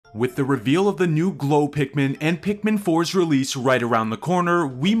With the reveal of the new Glow Pikmin and Pikmin 4's release right around the corner,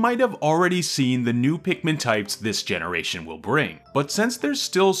 we might have already seen the new Pikmin types this generation will bring. But since there's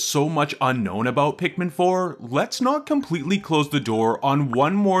still so much unknown about Pikmin 4, let's not completely close the door on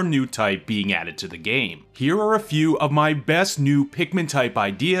one more new type being added to the game. Here are a few of my best new Pikmin type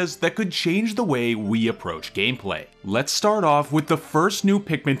ideas that could change the way we approach gameplay. Let's start off with the first new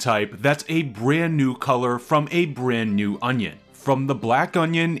Pikmin type that's a brand new color from a brand new onion. From the black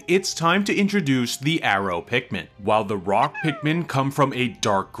onion, it's time to introduce the Arrow Pikmin. While the rock Pikmin come from a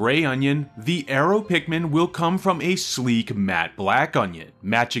dark gray onion, the Arrow Pikmin will come from a sleek matte black onion,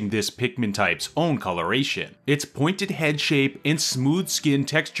 matching this Pikmin type's own coloration. Its pointed head shape and smooth skin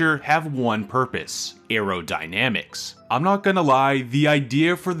texture have one purpose: aerodynamics. I'm not gonna lie, the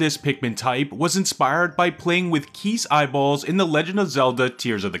idea for this Pikmin type was inspired by playing with Keese eyeballs in the Legend of Zelda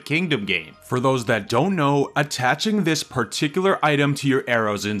Tears of the Kingdom game. For those that don't know, attaching this particular item to your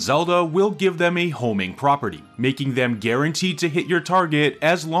arrows in Zelda will give them a homing property, making them guaranteed to hit your target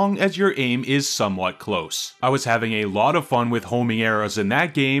as long as your aim is somewhat close. I was having a lot of fun with homing arrows in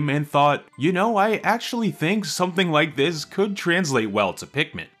that game and thought, you know, I actually think something like this could translate well to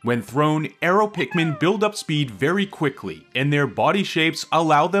Pikmin. When thrown, Arrow Pikmin build up speed very quickly, and their body shapes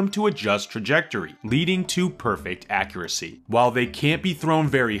allow them to adjust trajectory, leading to perfect accuracy. While they can't be thrown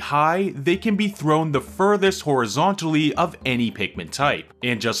very high, they can be thrown the furthest horizontally of any Pikmin type.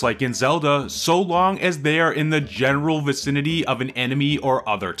 And just like in Zelda, so long as they are in the general vicinity of an enemy or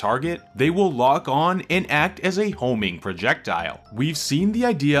other target, they will lock on and act as a homing projectile. We've seen the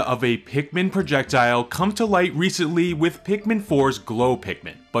idea of a Pikmin projectile come to light recently with Pikmin 4's Glow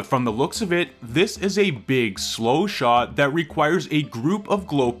Pikmin. But from the looks of it, this is a big, slow shot that requires a group of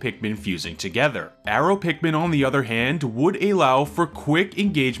Glow Pikmin fusing together. Arrow Pikmin, on the other hand, would allow for quick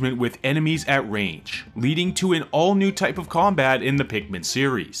engagement with enemies at range, leading to an all-new type of combat in the Pikmin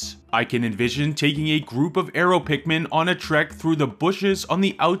series. I can envision taking a group of Arrow Pikmin on a trek through the bushes on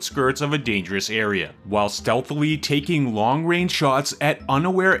the outskirts of a dangerous area, while stealthily taking long-range shots at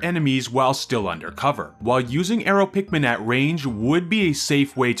unaware enemies while still under cover. While using Arrow Pikmin at range would be a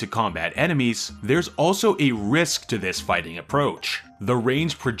safe way to combat enemies, there's also a risk to this fighting approach. The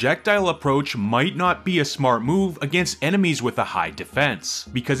ranged projectile approach might not be a smart move against enemies with a high defense,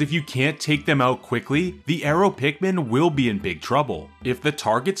 because if you can't take them out quickly, the Arrow Pikmin will be in big trouble. If the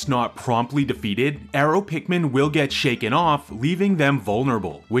target's not promptly defeated, Arrow Pikmin will get shaken off, leaving them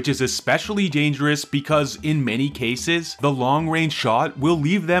vulnerable, which is especially dangerous because in many cases, the long-range shot will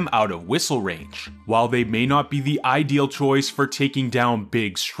leave them out of whistle range. While they may not be the ideal choice for taking down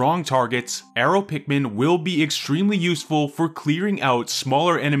big, strong targets, Arrow Pikmin will be extremely useful for clearing out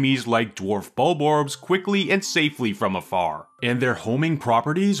smaller enemies like dwarf bulborbs quickly and safely from afar. And their homing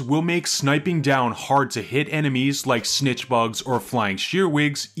properties will make sniping down hard to hit enemies like snitch bugs or flying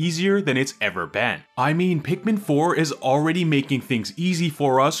shearwigs easier than it's ever been. I mean, Pikmin 4 is already making things easy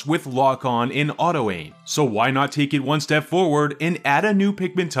for us with lock-on and auto-aim, so why not take it one step forward and add a new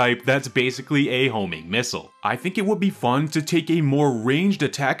Pikmin type that's basically a homing missile? I think it would be fun to take a more ranged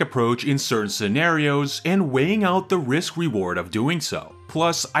attack approach in certain scenarios and weighing out the risk-reward of doing so.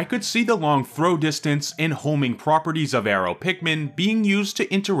 Plus, I could see the long throw distance and homing properties of Arrow Pikmin being used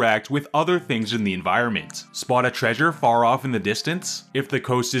to interact with other things in the environment. Spot a treasure far off in the distance? If the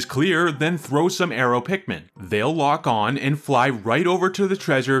coast is clear, then throw some Arrow Pikmin. They'll lock on and fly right over to the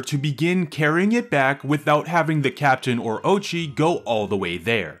treasure to begin carrying it back without having the captain or Ochi go all the way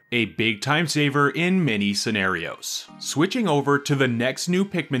there. A big time saver in many scenarios. Switching over to the next new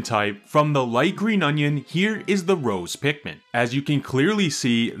Pikmin type, from the light green onion, here is the Rose Pikmin. As you can clearly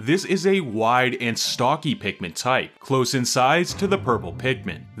see, this is a wide and stocky Pikmin type, close in size to the purple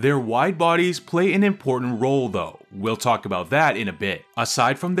Pikmin. Their wide bodies play an important role though. We'll talk about that in a bit.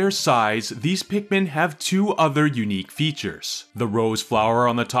 Aside from their size, these Pikmin have two other unique features: the rose flower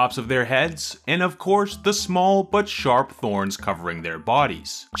on the tops of their heads, and of course the small but sharp thorns covering their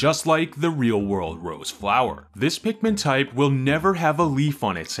bodies, just like the real-world rose flower. This Pikmin type will never have a leaf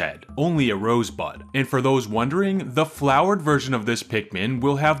on its head, only a rosebud. And for those wondering, the flowered version of this Pikmin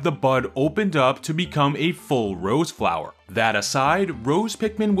will have the bud opened up to become a full rose flower. That aside, Rose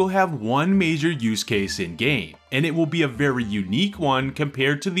Pikmin will have one major use case in-game, and it will be a very unique one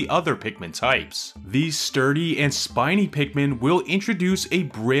compared to the other Pikmin types. These sturdy and spiny Pikmin will introduce a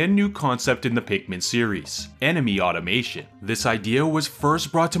brand new concept in the Pikmin series: enemy automation. This idea was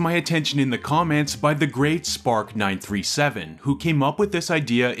first brought to my attention in the comments by the great Spark937, who came up with this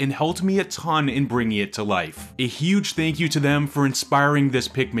idea and helped me a ton in bringing it to life. A huge thank you to them for inspiring this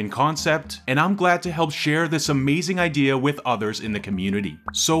Pikmin concept, and I'm glad to help share this amazing idea with others in the community.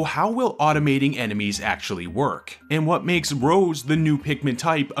 So how will automating enemies actually work? And what makes Rose the new Pikmin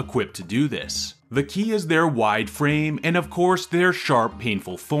type equipped to do this? The key is their wide frame and of course their sharp,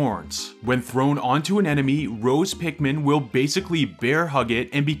 painful thorns. When thrown onto an enemy, Rose Pikmin will basically bear hug it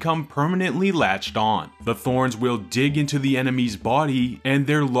and become permanently latched on. The thorns will dig into the enemy's body and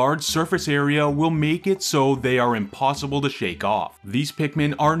their large surface area will make it so they are impossible to shake off. These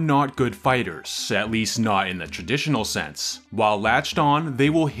Pikmin are not good fighters, at least not in the traditional sense. While latched on, they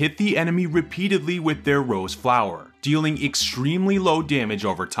will hit the enemy repeatedly with their rose flower, dealing extremely low damage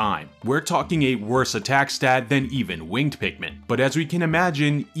over time. We're talking a worse attack stat than even winged Pikmin. But as we can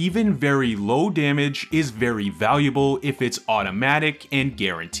imagine, even very low damage is very valuable if it's automatic and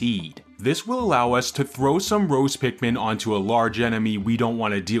guaranteed. This will allow us to throw some Rose Pikmin onto a large enemy we don't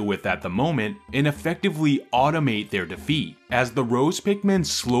want to deal with at the moment and effectively automate their defeat. As the Rose Pikmin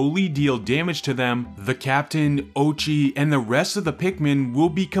slowly deal damage to them, the Captain, Ochi, and the rest of the Pikmin will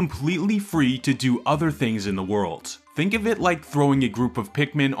be completely free to do other things in the world. Think of it like throwing a group of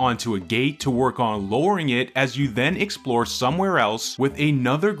Pikmin onto a gate to work on lowering it as you then explore somewhere else with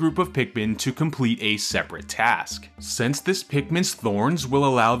another group of Pikmin to complete a separate task. Since this Pikmin's thorns will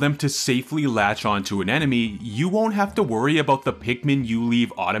allow them to safely latch onto an enemy, you won't have to worry about the Pikmin you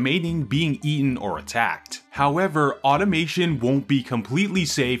leave automating being eaten or attacked. However, automation won't be completely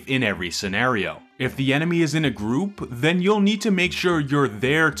safe in every scenario. If the enemy is in a group, then you'll need to make sure you're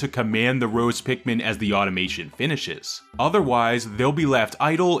there to command the Rose Pikmin as the automation finishes. Otherwise, they'll be left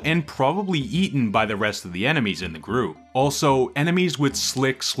idle and probably eaten by the rest of the enemies in the group. Also, enemies with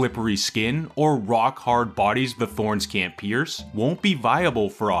slick, slippery skin or rock-hard bodies the thorns can't pierce won't be viable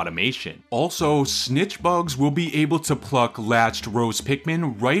for automation. Also, snitch bugs will be able to pluck latched Rose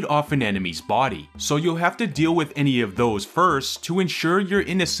Pikmin right off an enemy's body, so you'll have to deal with any of those first to ensure you're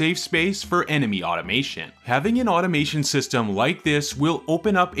in a safe space for enemy automation. Having an automation system like this will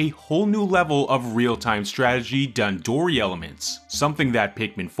open up a whole new level of real-time strategy Dandori elements, something that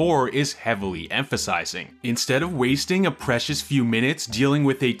Pikmin 4 is heavily emphasizing. Instead of wasting a precious few minutes dealing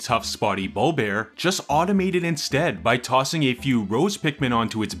with a tough spotty Bulbbear, just automate it instead by tossing a few Rose Pikmin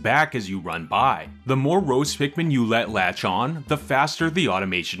onto its back as you run by. The more Rose Pikmin you let latch on, the faster the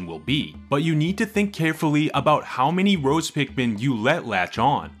automation will be. But you need to think carefully about how many Rose Pikmin you let latch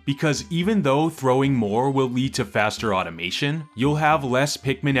on, because even though throwing more will lead to faster automation, you'll have less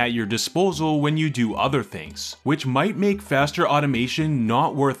Pikmin at your disposal when you do other things, which might make faster automation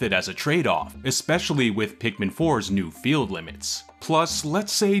not worth it as a trade-off, especially with Pikmin 4's new field limits. Plus,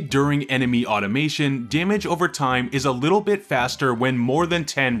 let's say during enemy automation, damage over time is a little bit faster when more than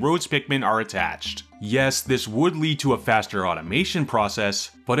 10 Rose Pikmin are attached. Yes, this would lead to a faster automation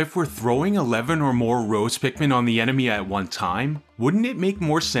process, but if we're throwing 11 or more Rose Pikmin on the enemy at one time, wouldn't it make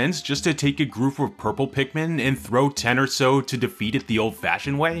more sense just to take a group of purple Pikmin and throw 10 or so to defeat it the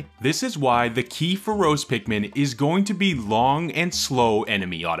old-fashioned way? This is why the key for Rose Pikmin is going to be long and slow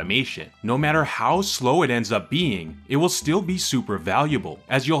enemy automation. No matter how slow it ends up being, it will still be super valuable,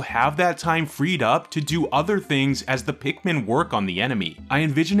 as you'll have that time freed up to do other things as the Pikmin work on the enemy. I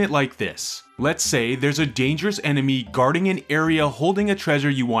envision it like this. Let's say there's a dangerous enemy guarding an area holding a treasure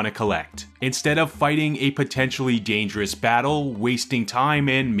you want to collect. Instead of fighting a potentially dangerous battle, wasting time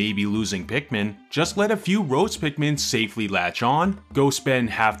and maybe losing Pikmin, just let a few Rose Pikmin safely latch on, go spend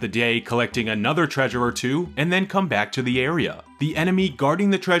half the day collecting another treasure or two, and then come back to the area. The enemy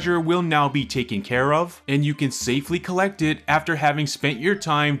guarding the treasure will now be taken care of, and you can safely collect it after having spent your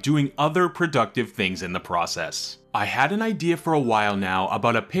time doing other productive things in the process. I had an idea for a while now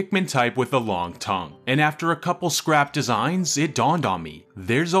about a Pikmin type with a long tongue, and after a couple scrap designs, it dawned on me.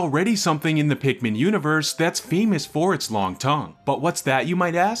 There's already something in the Pikmin universe that's famous for its long tongue. But what's that, you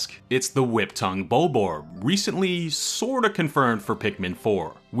might ask? It's the Whiptongue Bulbmin, recently sorta confirmed for Pikmin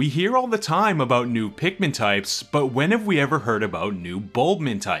 4. We hear all the time about new Pikmin types, but when have we ever heard about new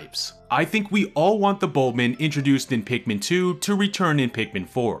Bulbmin types? I think we all want the Bulbmin introduced in Pikmin 2 to return in Pikmin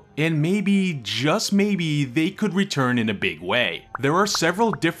 4, and maybe, just maybe, they could return in a big way. There are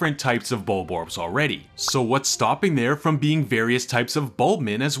several different types of Bulborbs already, so what's stopping there from being various types of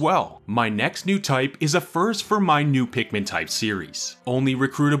Bulbmin as well? My next new type is a first for my new Pikmin type series. Only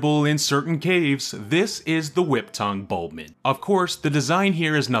recruitable in certain caves, this is the Whiptongue Bulbmin. Of course, the design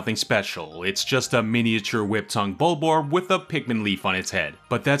here is nothing special, it's just a miniature Whiptongue Bulborb with a Pikmin leaf on its head,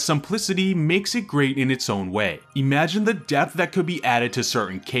 but that simplicity makes it great in its own way. Imagine the depth that could be added to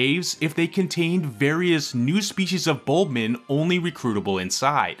certain caves if they contained various new species of Bulbmin only recruitable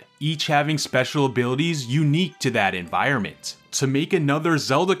inside, each having special abilities unique to that environment. To make another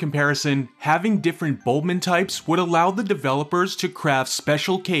Zelda comparison, having different Bulbmin types would allow the developers to craft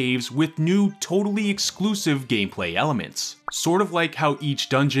special caves with new, totally exclusive gameplay elements. Sort of like how each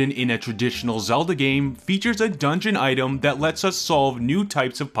dungeon in a traditional Zelda game features a dungeon item that lets us solve new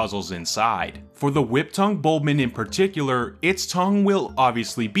types of puzzles inside. For the Whiptongue Bulbmin in particular, its tongue will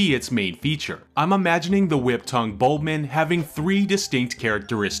obviously be its main feature. I'm imagining the Whiptongue Bulbmin having 3 distinct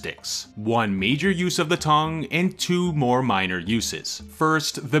characteristics. 1 major use of the tongue and 2 more minor uses.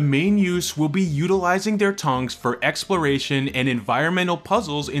 First, the main use will be utilizing their tongues for exploration and environmental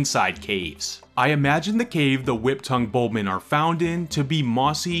puzzles inside caves. I imagine the cave the Whiptongue Bulbmin are found in to be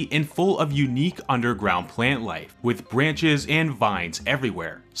mossy and full of unique underground plant life, with branches and vines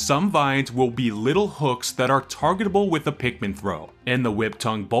everywhere. Some vines will be little hooks that are targetable with a Pikmin throw, and the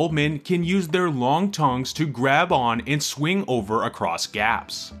Whiptongue Bulbmin can use their long tongues to grab on and swing over across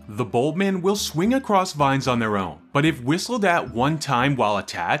gaps. The Bulbmin will swing across vines on their own, but if whistled at one time while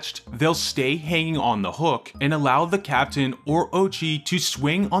attached, they'll stay hanging on the hook and allow the captain or Ochi to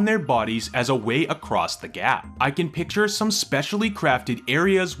swing on their bodies as a way across the gap. I can picture some specially crafted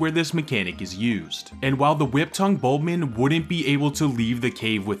areas where this mechanic is used. And while the Whiptongue Bulbmin wouldn't be able to leave the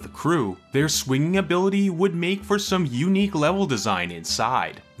cave with the crew, their swinging ability would make for some unique level design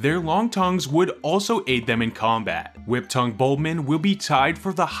inside. Their long tongues would also aid them in combat. Whiptongue Bulbmin will be tied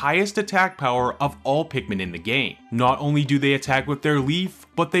for the highest attack power of all Pikmin in the game. Not only do they attack with their leaf,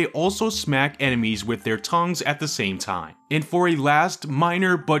 but they also smack enemies with their tongues at the same time. And for a last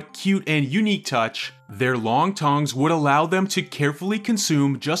minor but cute and unique touch, their long tongues would allow them to carefully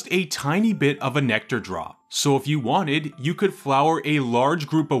consume just a tiny bit of a nectar drop. So if you wanted, you could flower a large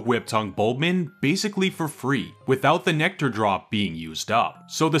group of Whiptongue Bulbmin basically for free, without the nectar drop being used up.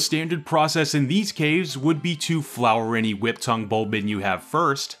 So the standard process in these caves would be to flower any Whiptongue Bulbmin you have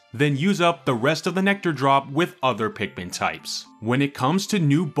first, then use up the rest of the nectar drop with other Pikmin types. When it comes to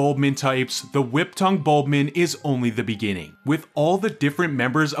new Bulbmin types, the Whiptongue Bulbmin is only the beginning. With all the different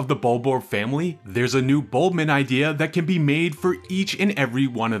members of the Bulborb family, there's a new Bulbmin idea that can be made for each and every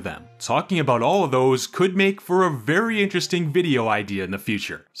one of them. Talking about all of those could make for a very interesting video idea in the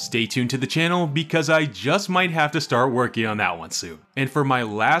future. Stay tuned to the channel because I just might have to start working on that one soon. And for my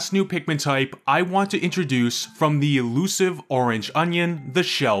last new Pikmin type, I want to introduce from the elusive orange onion, the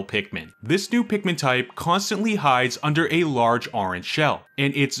Shell Pikmin. This new Pikmin type constantly hides under a large orange shell,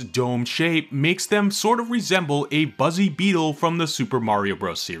 and its domed shape makes them sort of resemble a buzzy beetle from the Super Mario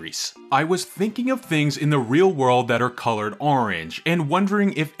Bros. Series. I was thinking of things in the real world that are colored orange, and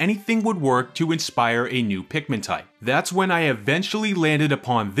wondering if anything would work to inspire a new Pikmin type. That's when I eventually landed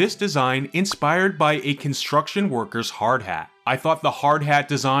upon this design inspired by a construction worker's hard hat. I thought the hard hat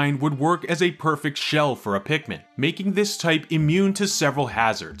design would work as a perfect shell for a Pikmin, making this type immune to several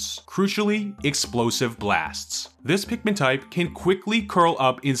hazards, crucially, explosive blasts. This Pikmin type can quickly curl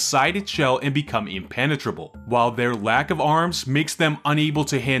up inside its shell and become impenetrable. While their lack of arms makes them unable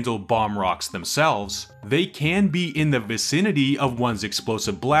to handle bomb rocks themselves, they can be in the vicinity of one's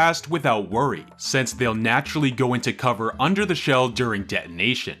explosive blast without worry, since they'll naturally go into cover under the shell during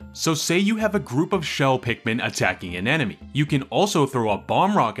detonation. So say you have a group of shell Pikmin attacking an enemy. You can also throw a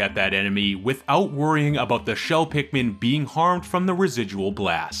bomb rock at that enemy without worrying about the shell Pikmin being harmed from the residual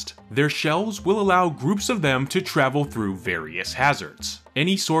blast. Their shells will allow groups of them to travel through various hazards.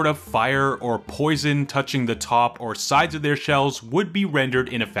 Any sort of fire or poison touching the top or sides of their shells would be rendered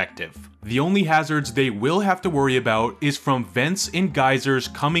ineffective. The only hazards they will have to worry about is from vents and geysers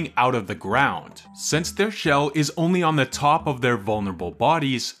coming out of the ground. Since their shell is only on the top of their vulnerable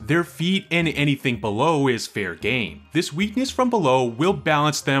bodies, their feet and anything below is fair game. This weakness from below will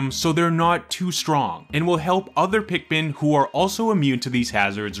balance them so they're not too strong, and will help other Pikmin who are also immune to these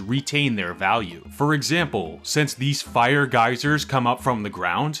hazards retain their value. For example, since these fire geysers come up from the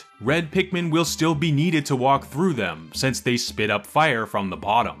ground, red Pikmin will still be needed to walk through them since they spit up fire from the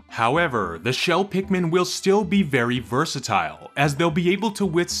bottom. However, the shell Pikmin will still be very versatile, as they'll be able to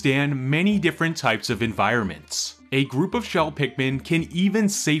withstand many different types of environments. A group of shell Pikmin can even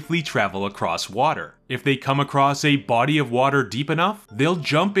safely travel across water. If they come across a body of water deep enough, they'll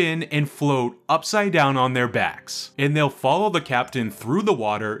jump in and float upside down on their backs, and they'll follow the captain through the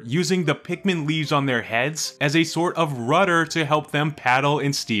water using the Pikmin leaves on their heads as a sort of rudder to help them paddle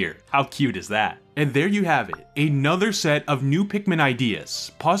and steer. How cute is that? And there you have it, another set of new Pikmin ideas,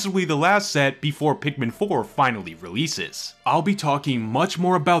 possibly the last set before Pikmin 4 finally releases. I'll be talking much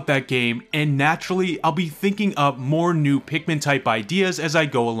more about that game, and naturally I'll be thinking up more new Pikmin type ideas as I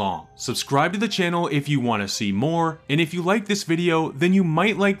go along. Subscribe to the channel if you want to see more, and if you like this video, then you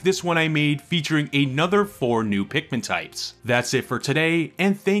might like this one I made featuring another 4 new Pikmin types. That's it for today,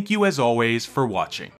 and thank you as always for watching.